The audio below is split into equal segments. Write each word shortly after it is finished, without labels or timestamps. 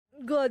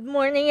Good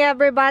morning,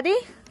 everybody.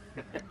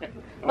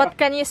 What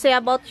can you say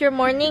about your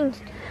morning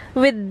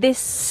with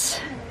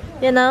this,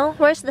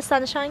 where's the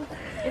sunshine?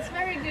 It's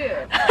very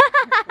good.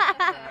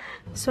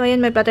 So,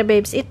 ayan, my butter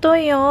babes. Ito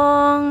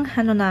yung,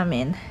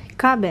 namin,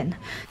 cabin.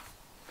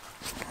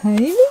 Hi,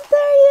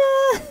 Victoria!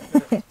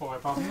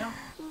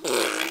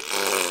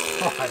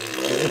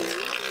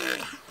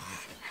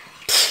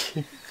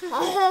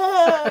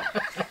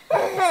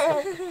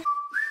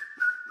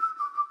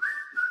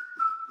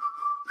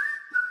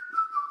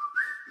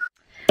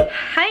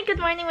 Hi,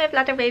 good morning, my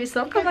flutter babies.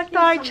 Welcome back to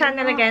our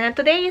channel again. And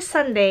today is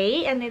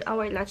Sunday and it's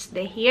our last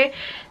day here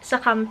sa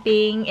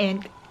camping.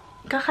 And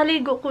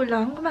kakaligo ko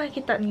lang. Kung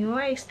makikita niyo,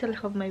 I still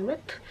have my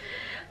wet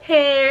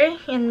hair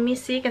and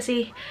messy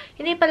kasi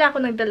hindi pala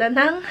ako nagdala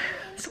ng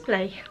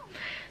suklay.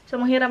 So,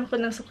 manghiram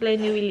ko ng suklay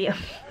ni William.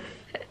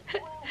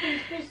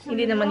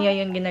 Hindi naman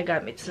niya yun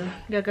ginagamit. So,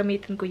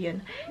 gagamitin ko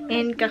yun.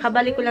 And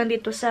kakabalik ko lang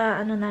dito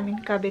sa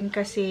namin cabin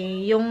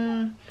kasi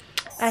yung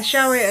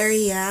shower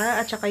area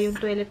at saka yung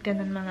toilet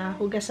ganun,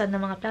 mga hugasan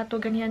ng mga plato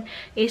ganyan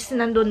is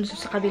nandun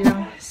sa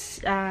kabilang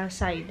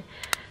side.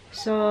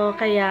 So,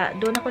 kaya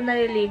doon ako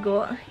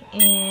naliligo.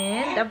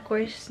 And, of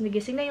course,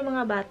 nagising na yung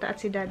mga bata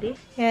at si Daddy.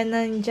 And,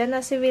 nandyan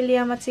na si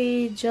William at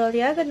si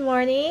Julia. Good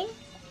morning.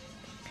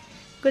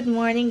 Good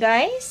morning,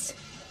 guys.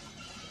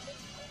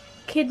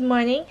 Good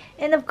morning.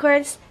 And, of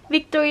course,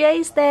 Victoria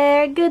is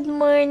there. Good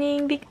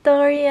morning,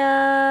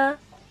 Victoria.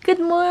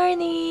 Good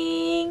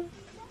morning.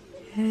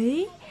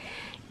 Hey.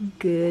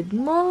 Good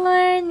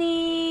morning.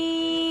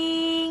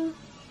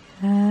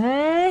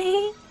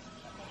 Hi.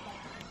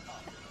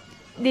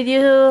 Did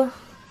you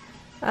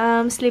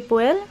sleep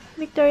well,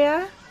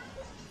 Victoria?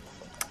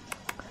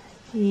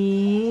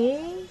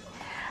 Yeah.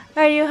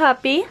 Are you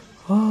happy?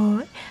 Oh.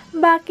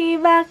 Baki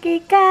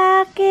baki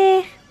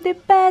kaki, di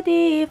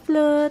padi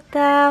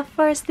fluta,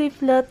 first di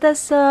fluta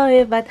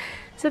soebat,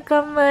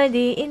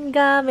 sukamadi in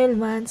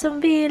gamelman,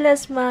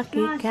 sumbilas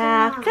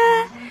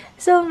makikaka.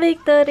 So,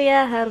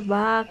 Victoria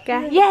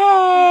Harbaka.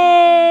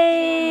 Yay!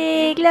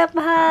 Clap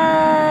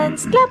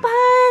hands! Clap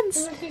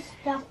hands!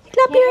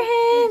 Clap your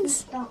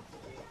hands!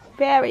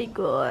 Very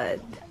good.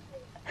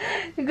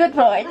 Good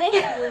morning.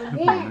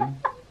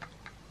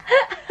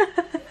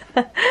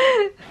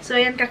 So,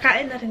 ayan,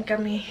 kakain na rin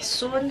kami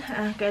soon.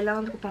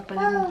 Kailangan ko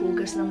papalang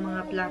hugas ng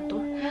mga plato.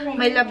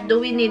 My love,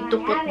 do we need to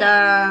put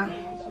the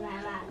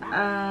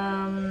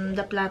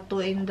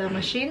plato in the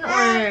machine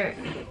or...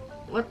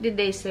 What did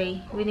they say?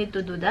 We need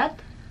to do that?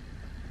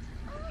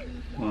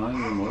 Nej,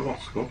 vi må jo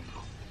vaske opp.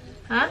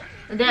 Hæ?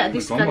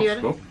 De skal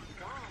gjøre.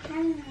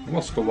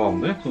 Vaske opp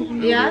vanlig, sånn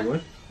som Ja, det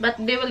går.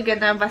 but they will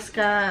gonna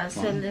vaske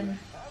selv.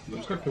 De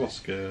skal ikke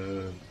vaske...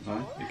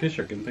 Nei, ikke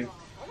kjøkkenting.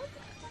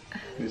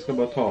 Vi skal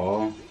bare ta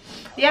av...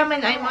 Yeah,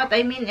 what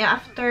I mean,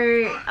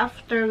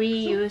 after we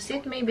use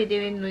it, maybe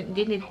they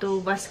need to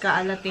vaske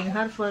alle ting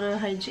her for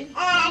hygiene.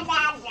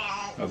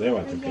 Ja, det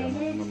vet jeg ikke,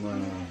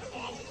 men...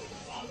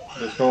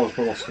 Det skal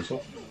også vaskes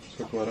opp. Det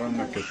skal ikke være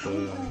møkkete ting.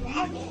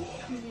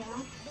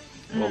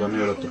 Hva de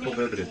gjør etterpå,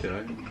 det driter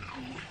jeg i.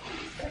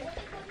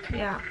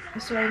 Yeah,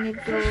 so I need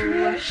to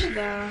wash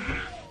the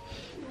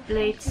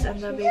plates and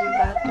the baby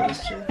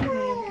bottles too.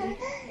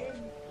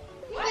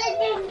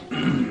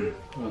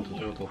 Vent til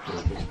jeg har tatt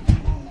det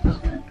opp.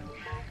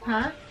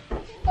 Huh?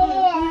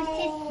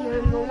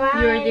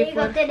 You're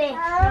different.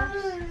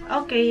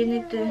 Okay, you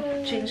need to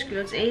change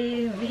clothes.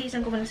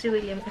 Bihisan ko muna si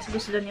William kasi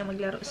gusto lang niya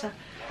maglaro sa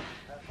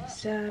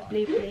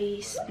play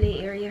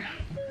area.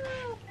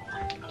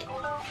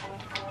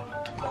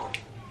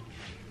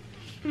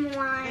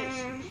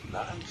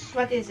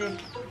 What is it?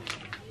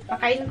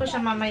 Pakainin ko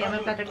siya mamaya.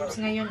 Magtatapos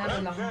ngayon,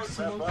 lang,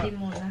 smoothie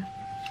muna.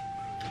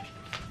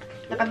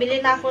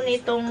 Nakabili na ako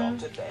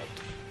nitong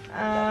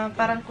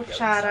parang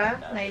kutsara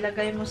na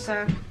ilagay mo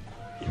sa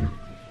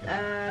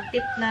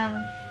tip ng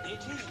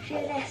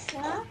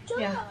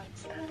yeah.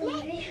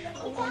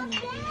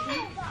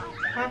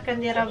 Ha,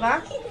 kandira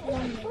ba?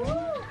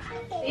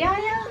 Yeah.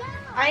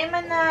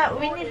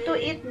 We need to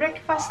eat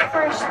breakfast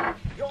first.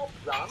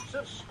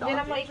 Hindi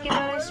na mo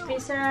iki-recipe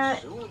sa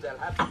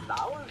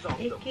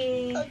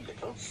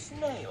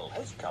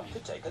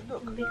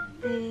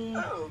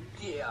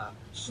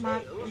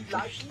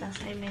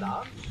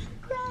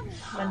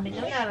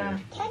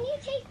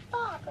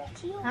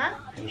Ha?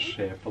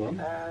 Se på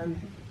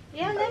den.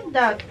 Yeah, like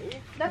that.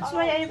 That's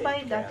why I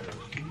buy that.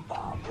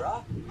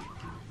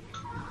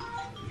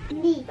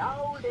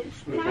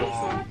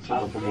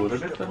 Sette på bordet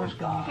litt, eller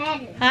skal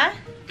Hæ?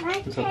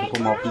 du sette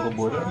på maten på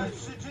bordet?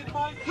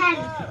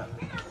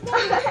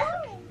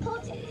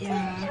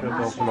 Skal du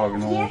også lage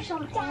noe egg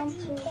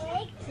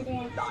i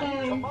dag?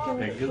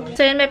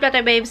 So yun, my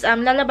platter babes,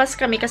 lalabas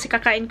kami kasi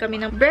kakain kami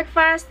ng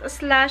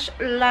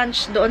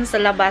breakfast/lunch doon sa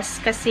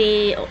labas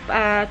kasi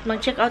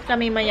mag-check out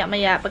kami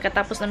maya-maya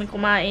pagkatapos namin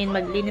kumain,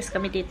 maglinis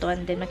kami dito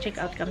and then mag-check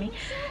out kami.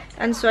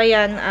 And so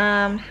ayan,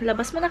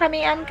 labas muna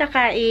kami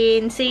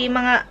kakain. Si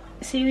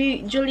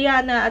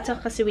Juliana at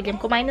saka si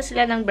William, kumain na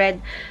sila ng bread.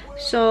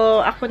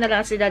 So, ako na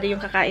lang si Daddy yung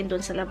kakain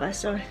doon sa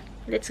labas. So,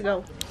 let's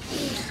go.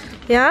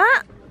 Yeah.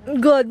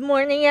 Good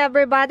morning,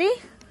 everybody.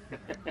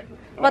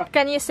 What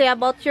can you say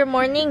about your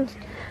morning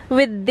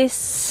with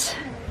this?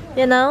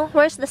 You know,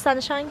 where's the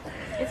sunshine?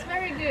 It's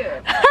very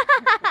good.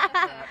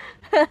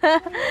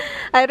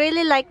 I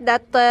really like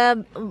that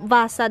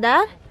vasa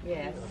there.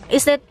 Yes.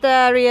 Is it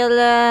real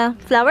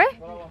flower?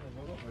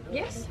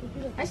 Yes.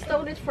 I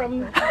stole it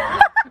from...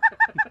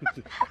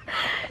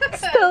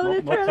 Stole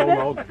it Not from so there.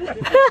 loud.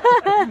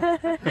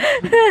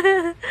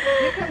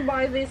 You can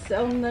buy this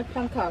on the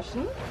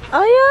plantation.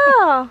 Oh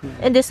yeah.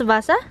 In this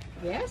vasa?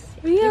 Yes.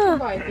 You Yeah. can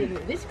buy it in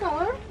this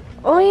color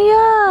Oh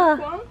yeah.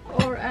 one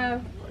or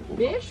a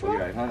beige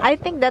one. I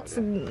think that's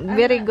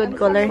very good and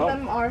color. Some of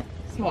them are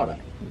smaller.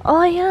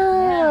 Oh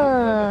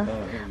yeah.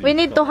 We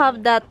need to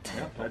have that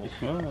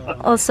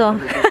also.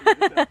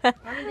 Ja,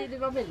 men de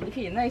var veldig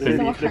fine. Jeg synes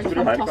det var helt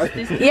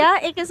fantastisk. Ja,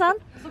 ikke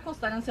sant? Så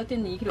koster den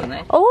 79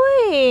 kroner.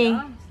 Oi.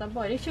 Ja, så det er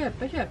bare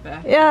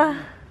kjøpe. Ja.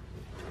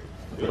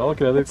 Bra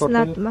kreditkort.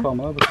 Snart med. Ta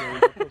med det.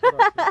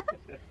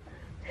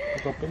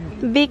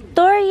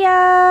 Victoria.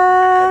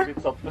 Har du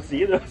blitt satt på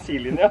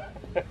sidelinja?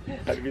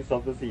 Har du blitt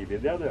satt på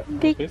sidelinja, du?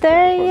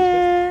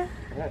 Victoria.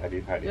 Det er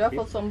litt herlig. Du har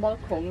fått sånn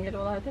balkong eller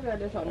hva det heter,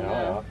 eller sånn,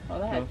 Ja. hva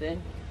det heter.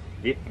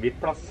 Litt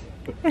plass.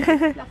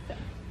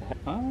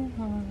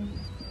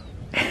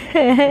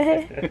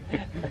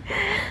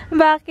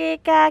 Baki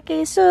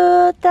kaki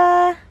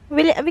suta.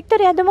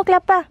 Victoria, du må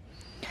klappe.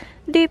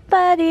 Di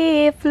pa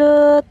di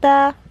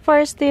fluta.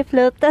 First di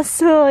fluta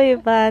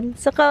soyban.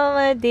 So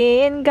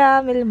kamadin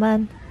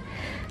gamilman.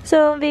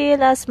 So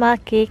bilas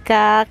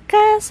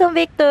makikaka. So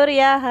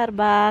Victoria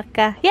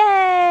harbaka.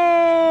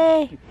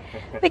 Yay!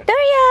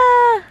 Victoria!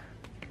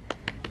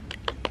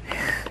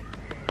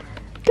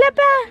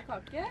 Klappa!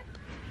 Kake.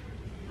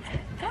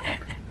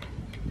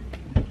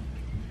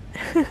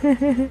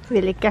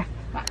 Vil ikke.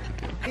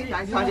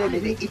 Jeg tar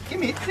det litt. Ikke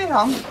mitt, sier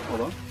han.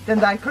 Den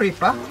der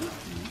klypa.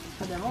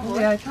 Det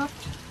har jeg tatt.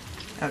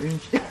 Ja,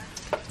 unnskyld.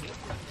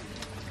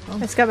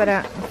 Jeg skal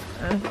bare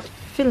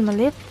filme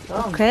litt.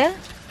 Ok.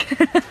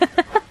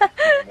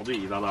 Må du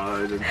gi deg da.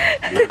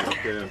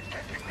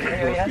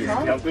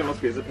 Vi må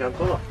spise pent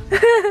også, da.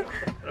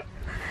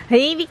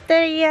 Hei,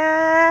 Victoria!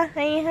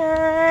 Hei,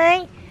 hei!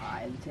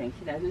 Nei, du trenger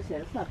ikke det. Du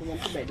ser snart på den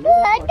tabellen. Du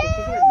får ikke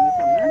så veldig mye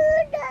sammen.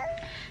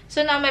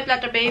 So now, my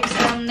platter babes,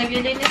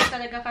 naglilinis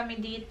talaga kami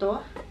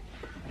dito.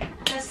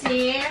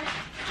 Kasi,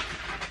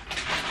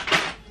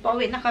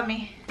 pauwi na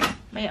kami.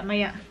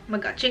 Maya-maya.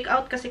 Mag-check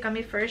out kasi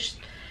kami first.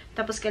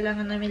 Tapos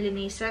kailangan namin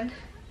linisan.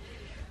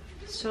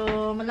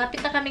 So, malapit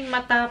na kaming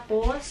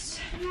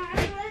matapos.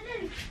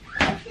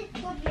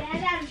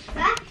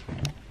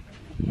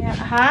 Yeah.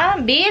 Ha?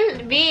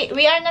 Bill?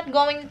 We are not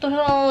going to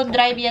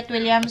drive yet,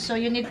 William. So,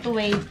 you need to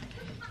wait.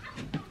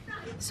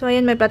 So,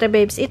 ayun, my platter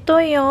babes. Ito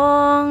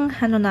yung,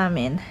 ano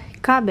namin,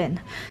 cabin.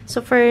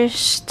 So,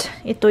 first,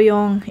 ito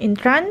yung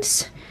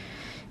entrance.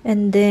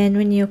 And then,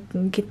 when you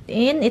get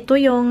in, ito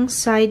yung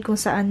side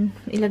kung saan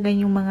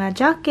ilagay yung mga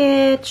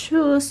jacket,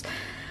 shoes,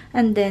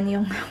 and then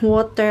yung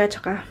water,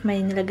 tsaka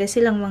may nilagay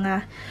silang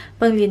mga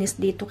panglinis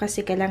dito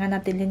kasi kailangan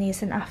natin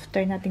linisin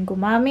after natin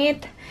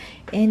gumamit.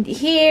 And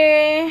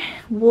here,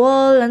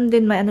 wall, and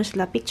then may ano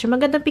sila, picture.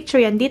 Magandang picture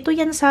yan. Dito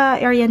yan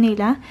sa area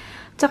nila.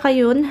 Tsaka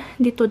yun,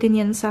 dito din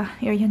yan sa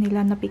area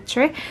nila na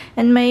picture.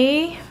 And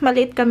may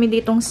maliit kami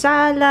ditong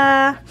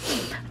sala.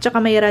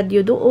 Tsaka may radio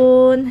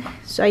doon.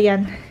 So,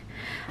 ayan.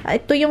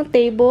 Ito yung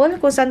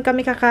table kung saan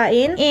kami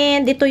kakain.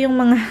 And ito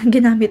yung mga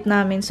ginamit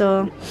namin.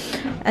 So,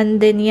 and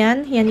then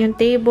yan. Yan yung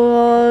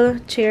table,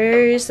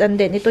 chairs. And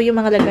then ito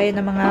yung mga lagayan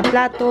ng mga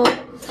plato.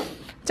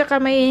 Tsaka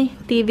may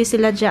TV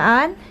sila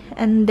dyan.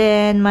 And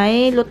then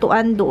may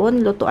lutuan doon.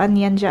 Lutuan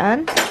yan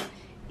dyan.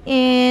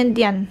 And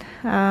yan.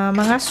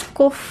 Mga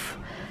scoop.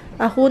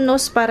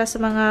 Hunos para sa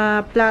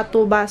mga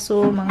plato,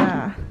 baso,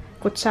 mga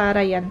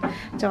kutsara yan.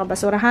 Tsaka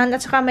basurahan.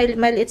 At saka may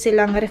maliit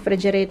silang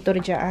refrigerator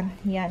dyan.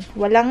 Yan.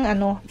 Walang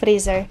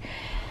freezer.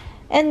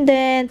 And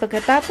then,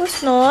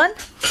 pagkatapos nun,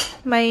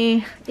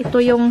 may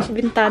ito yung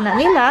bintana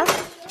nila.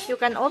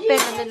 You can open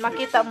and then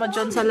makita mo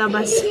dyan sa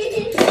labas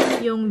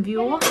yung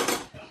view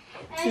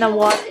na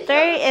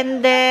water.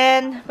 And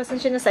then,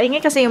 pasensya na sa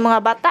ingay kasi yung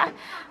mga bata,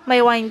 may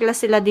wine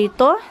glass sila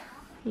dito.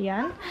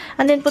 Yan.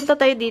 And then, punta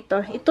tayo dito.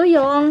 Ito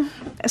yung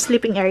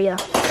sleeping area.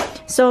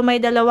 So,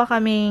 may dalawa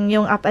kaming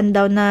yung up and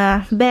down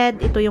na bed.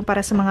 Ito yung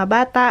para sa mga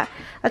bata.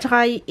 At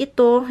saka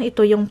ito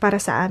yung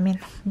para sa amin.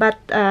 But,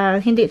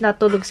 hindi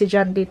natulog si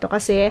John dito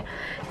kasi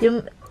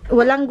yung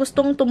walang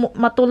gustong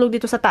matulog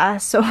dito sa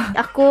taas. So,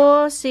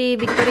 ako,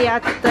 si Victoria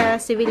at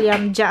si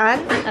William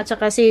dyan. At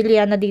saka si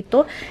Liana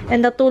dito.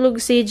 And natulog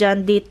si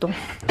John dito.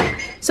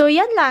 So,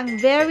 yan lang.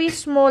 Very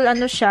small,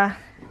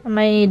 siya.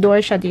 May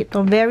door siya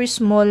dito. Very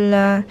small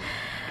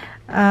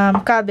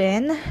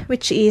cabin,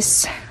 which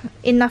is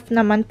enough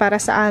naman para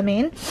sa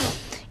amin.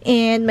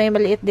 And may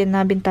maliit din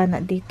na bintana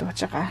dito.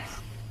 Tsaka,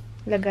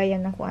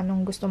 lagayan na kung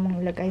anong gusto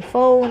mong lagay.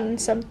 Phone,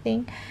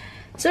 something.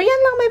 So,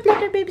 yan lang, may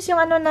platter babes yung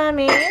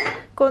namin.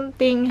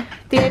 Konting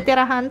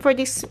tinitirahan for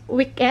this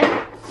weekend.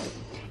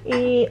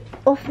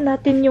 I-off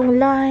natin yung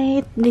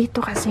light dito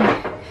kasi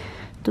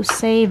to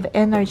save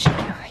energy.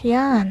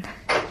 Yan.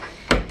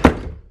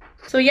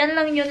 So, yan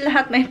lang yun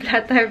lahat, my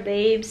platter,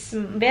 babes.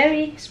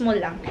 Very small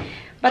lang.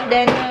 But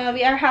then,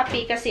 we are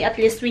happy kasi at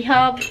least we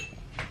have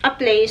a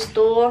place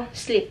to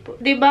sleep.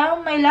 Diba,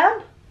 my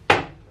love?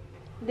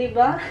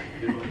 Diba?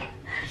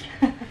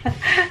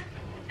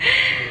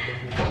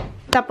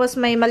 Tapos,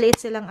 may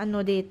maliit silang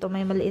ano dito.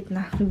 May maliit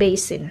na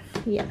basin.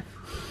 Yan.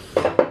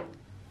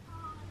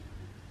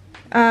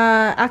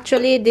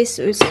 Actually, this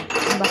is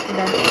back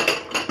then.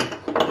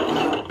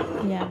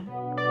 Yan.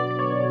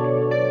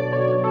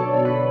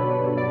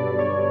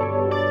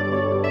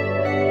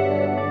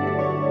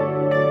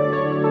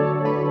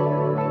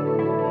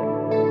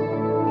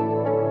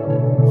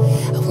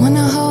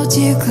 Wanna hold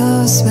you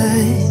close, but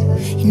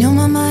you know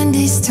my mind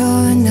is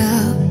torn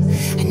up.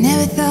 I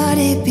never thought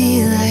it'd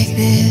be like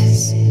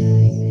this.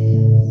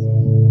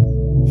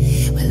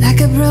 We're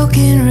like a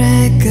broken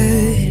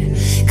record,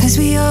 'cause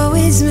we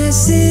always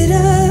mess it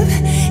up.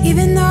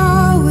 Even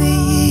though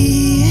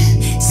we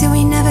say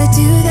we never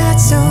do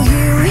that, so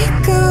here we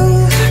go,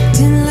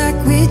 acting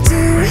like we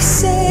do. We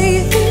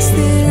say things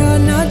that are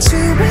not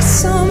true, but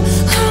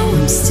somehow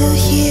I'm still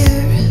here.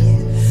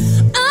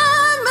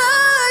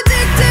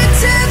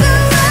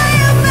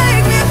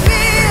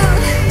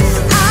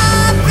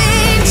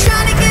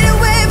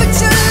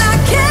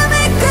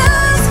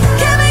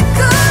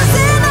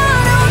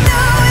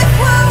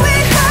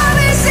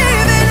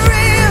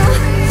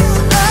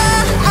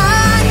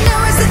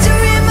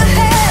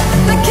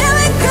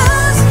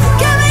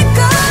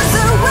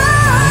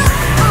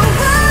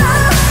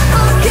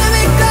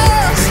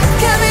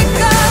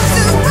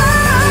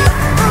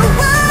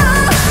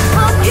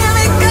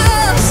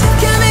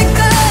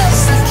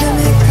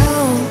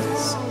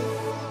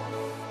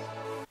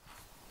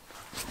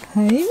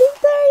 Hi,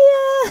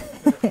 Victoria!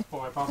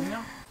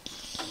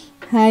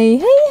 Hi,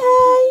 hi,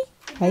 hi!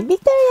 Hi,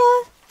 Victoria!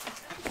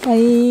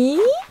 Hi!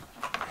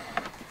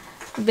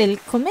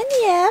 Välkommen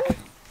igen!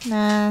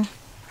 Na.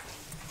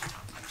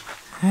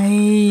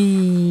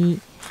 Hi!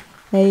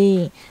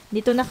 Hi!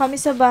 Dito na kami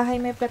sa bahay.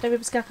 May platter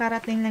babes,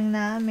 kakarating lang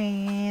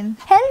namin.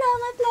 Hello,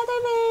 my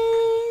platter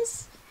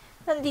babes!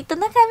 Nandito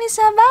na kami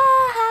sa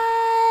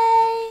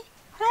bahay!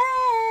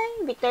 Hi!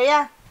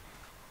 Victoria!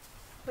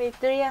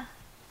 Victoria!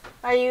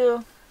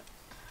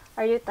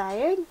 Are you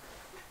tired?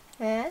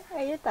 Eh?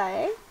 Are you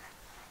tired?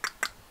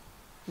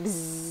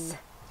 Bzzz.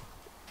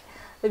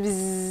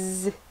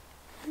 Bzzz.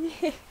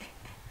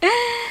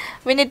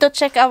 We need to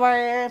check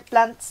our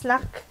plant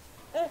snack.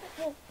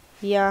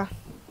 Yeah.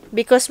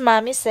 Because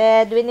mommy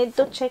said we need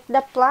to check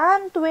the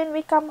plant when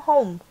we come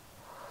home.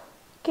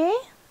 Okay?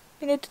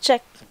 We need to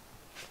check.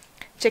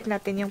 Check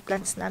natin yung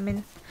plants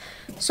namin.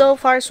 So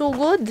far, so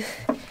good.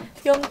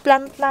 Yung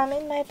plant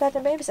namin, my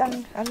platter babes,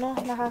 ang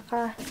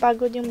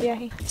nakakapagod yung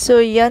biyahe. So,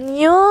 yan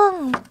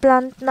yung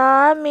plant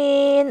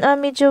namin.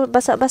 Medyo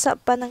basa-basa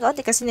pa ng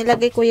kaunti kasi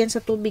nilagay ko yan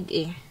sa tubig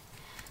eh.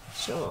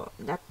 So,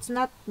 that's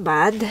not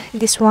bad.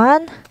 This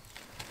one,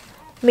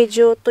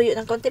 medyo tuyo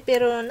ng kaunti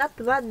pero not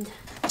bad.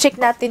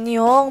 Check natin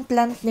yung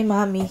plant ni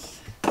mommy.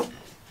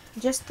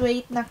 Just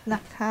wait,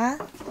 nak-nak ha.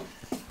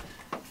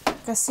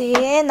 Kasi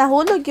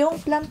nahulog yung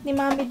plant ni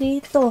mommy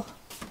dito.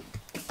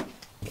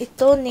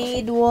 Ito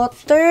need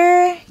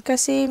water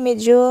kasi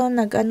medyo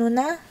nag-ano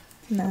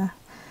na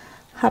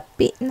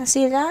happy na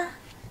sila.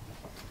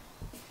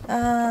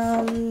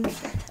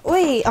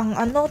 Uy,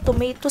 ang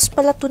tomatoes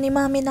pala to ni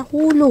mami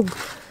nahulog.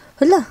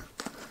 Hala.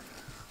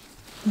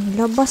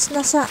 Labas na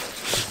sa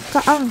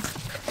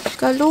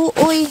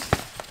kaluoy.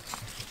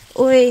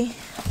 Uy.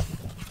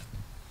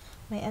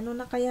 May ano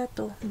na kaya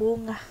to?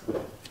 Bunga.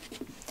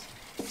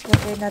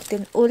 Lagay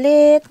natin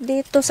ulit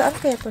dito. Saan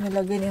kaya to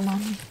nilagay ni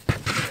mami?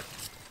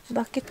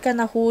 Bakit ka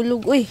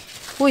nahulog? Uy!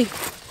 Uy!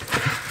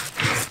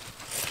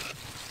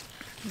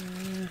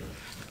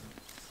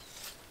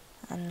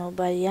 Ano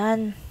ba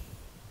yan?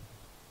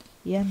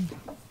 Yan.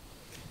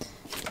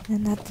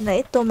 Tignan natin na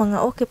ito.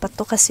 Mga okay pa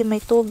to kasi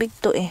may tubig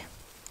to eh.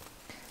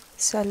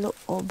 Sa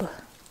loob.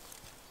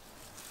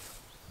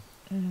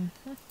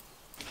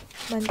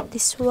 And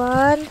this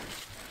one.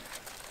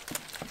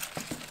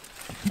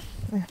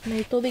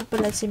 May tubig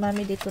pala si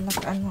mami dito na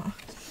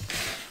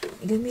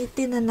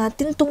gamitin na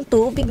natin tong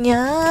tubig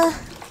niya.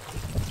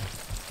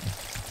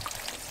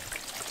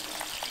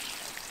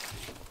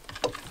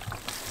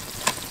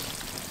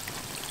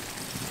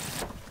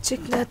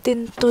 Check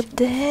natin to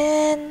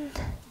din.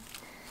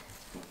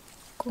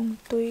 Kung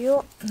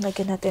tuyo,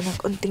 lagyan natin ng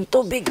konting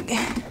tubig.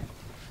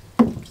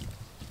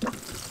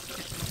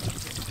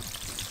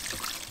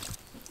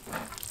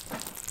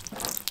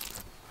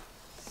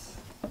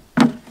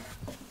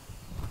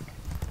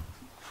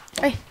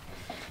 Ay,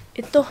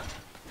 ito.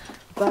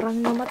 Parang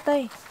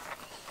namatay.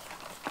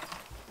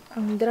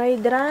 Ang dry.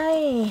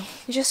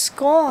 Diyos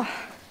ko.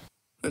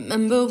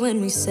 Remember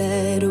when we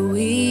said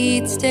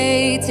we'd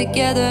stay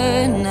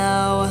together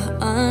now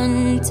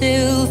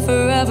until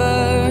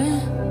forever?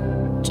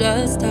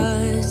 Just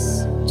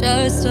us.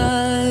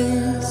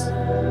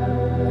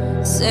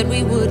 Said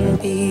we wouldn't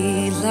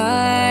be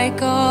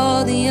like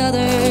all the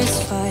others,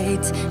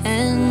 fight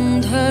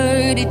and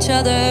hurt each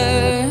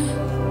other.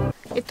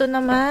 Ito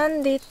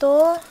naman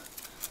dito.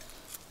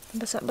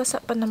 Basa-basa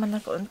pa naman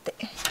na kaunti.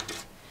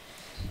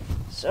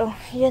 So,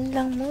 yan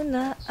lang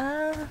muna.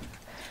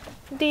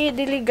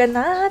 Diligan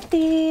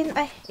natin.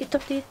 Ay, ito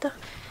dito.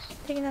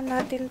 Tingnan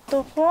natin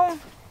to kung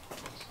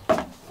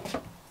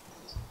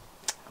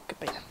okay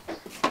pa yan.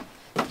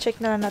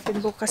 Check na natin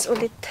bukas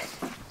ulit.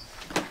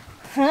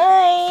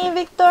 Hi,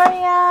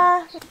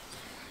 Victoria!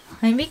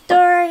 Hi,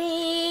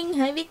 Victoring!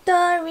 Hi,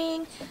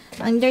 Victoring!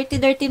 Ang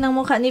dirty-dirty ng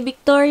mukha ni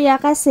Victoria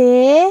kasi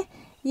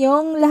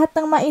yung lahat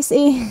ng mais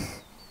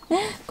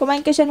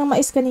kumain ka siya ng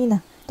mais kanina.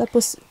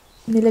 Tapos,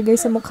 nilagay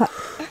sa mukha.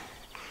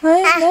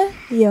 Hi, na?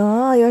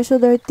 Yeah, you're so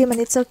dirty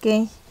man. It's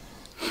okay.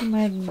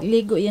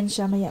 Magligo yan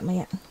siya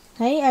maya-maya.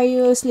 Hi, are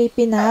you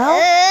sleepy now?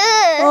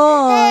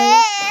 Oh.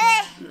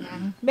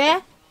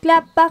 Be?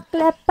 Klappa,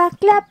 klappa,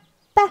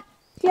 klappa.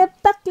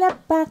 Klappa,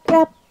 klappa,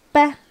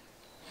 klappa.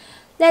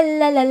 La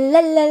la la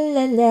la la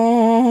la la.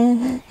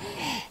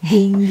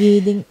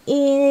 Dingy ding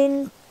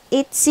in.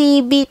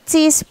 Itsy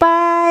bitsy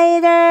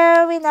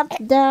spider went up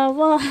the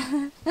wall.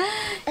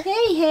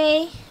 Hey,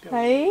 hey.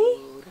 Hi.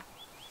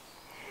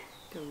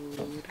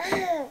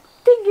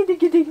 Dingy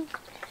dingy ding.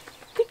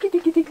 Dingy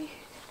dingy ding.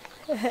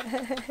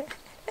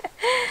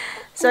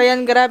 So,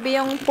 yan, grabe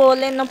yung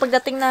pollen nung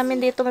pagdating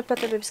namin dito may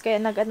patibibs. Kaya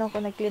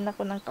nag-clean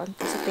ako ng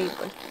kaunti sa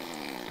table.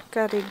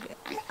 Karig,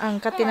 ang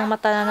kati ng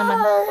mata na naman.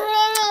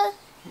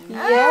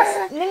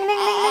 Yes. Ning,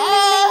 ning, ning, ning,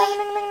 ning,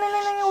 ning, ning, ning,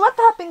 ning, ning. What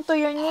happened to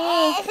your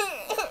knee?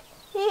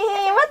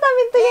 What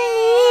happened to your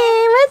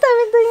knee? What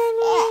happened to your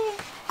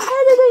knee? What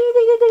happened to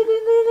your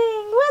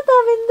knee? What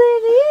happened to your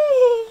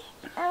knee?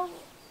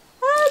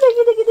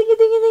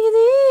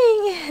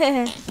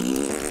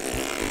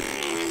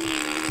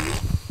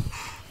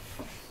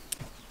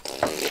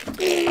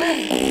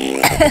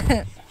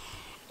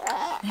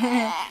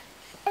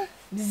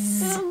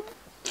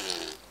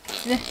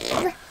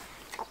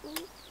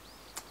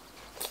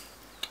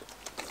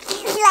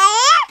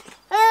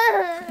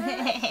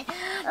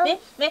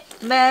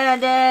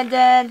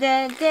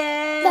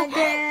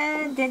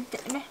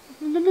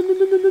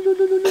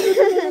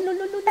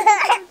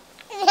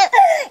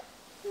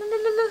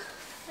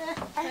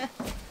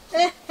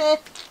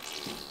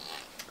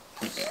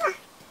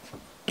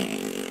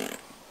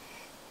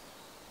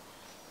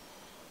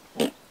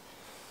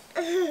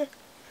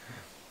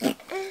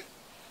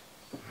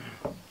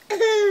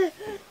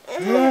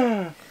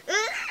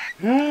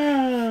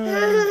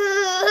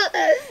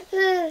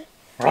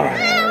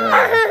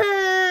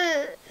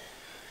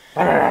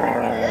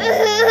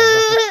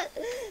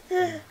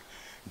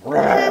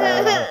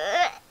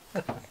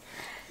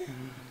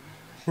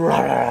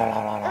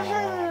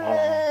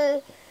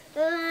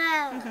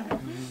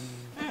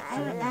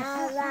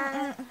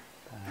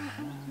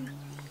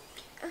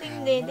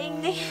 Ding ding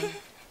ding ding.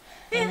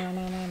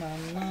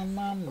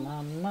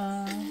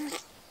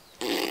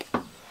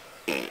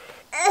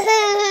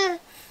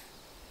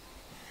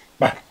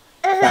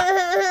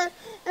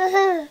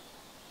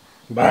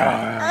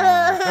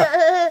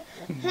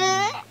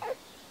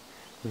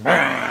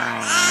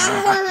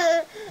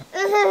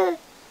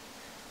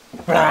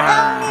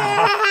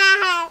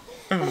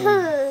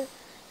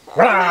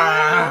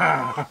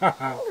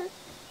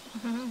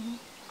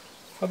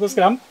 Har du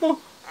skrämt nå?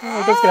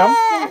 Har du skrämt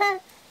nå?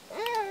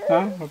 Ja,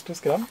 har du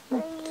skrämt nå?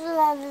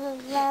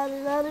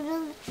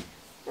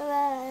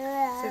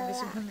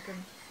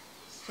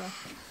 So.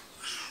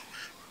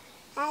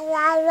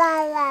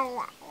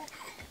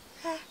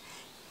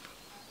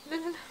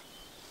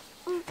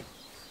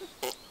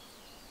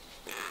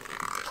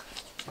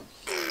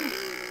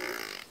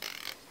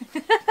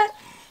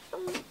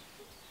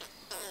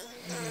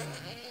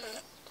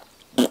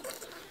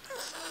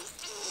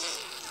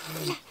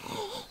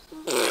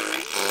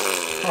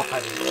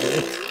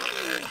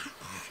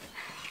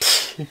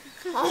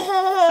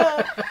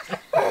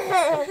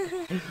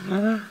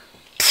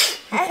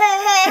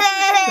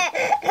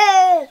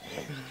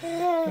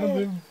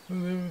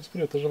 Du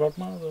sprutar så vart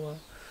man då.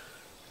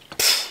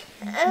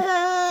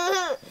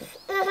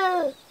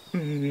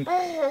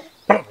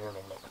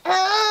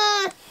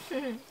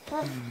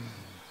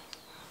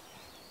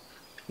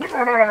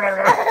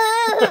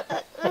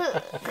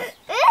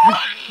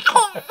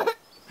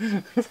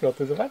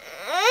 Skrattar så fort.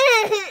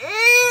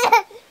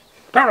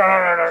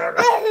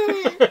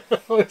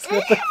 Oj,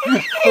 skrattar.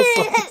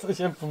 Så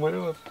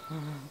kjempemoro.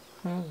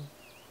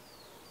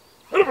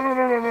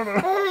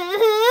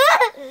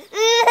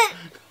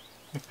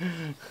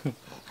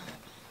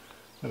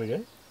 Er det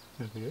gøy?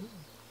 Er det gøy?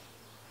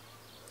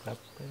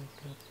 Klappe,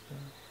 klappe.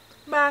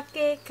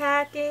 Bakit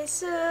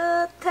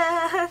kakisutan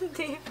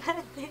di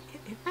pati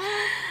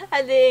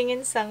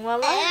adingin sang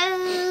mama.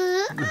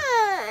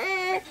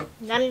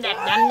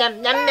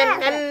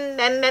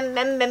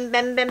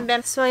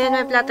 So ayan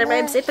my platter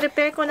vibes.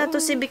 I-prepare ko na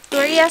to si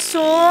Victoria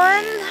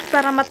soon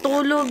para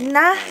matulog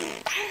na.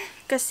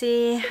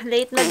 Kasi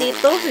late na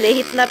dito.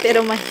 Late na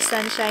pero may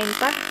sunshine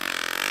pa.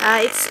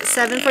 It's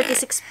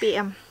 7:46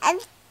 PM.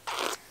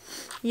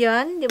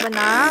 Yan, di ba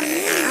na?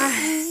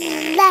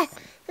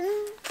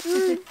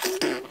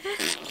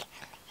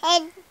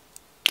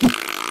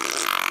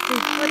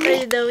 What What are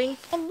you doing?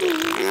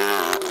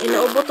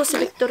 Inaubo to si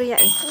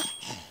Victoria eh.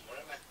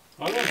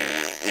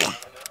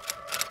 Hallå?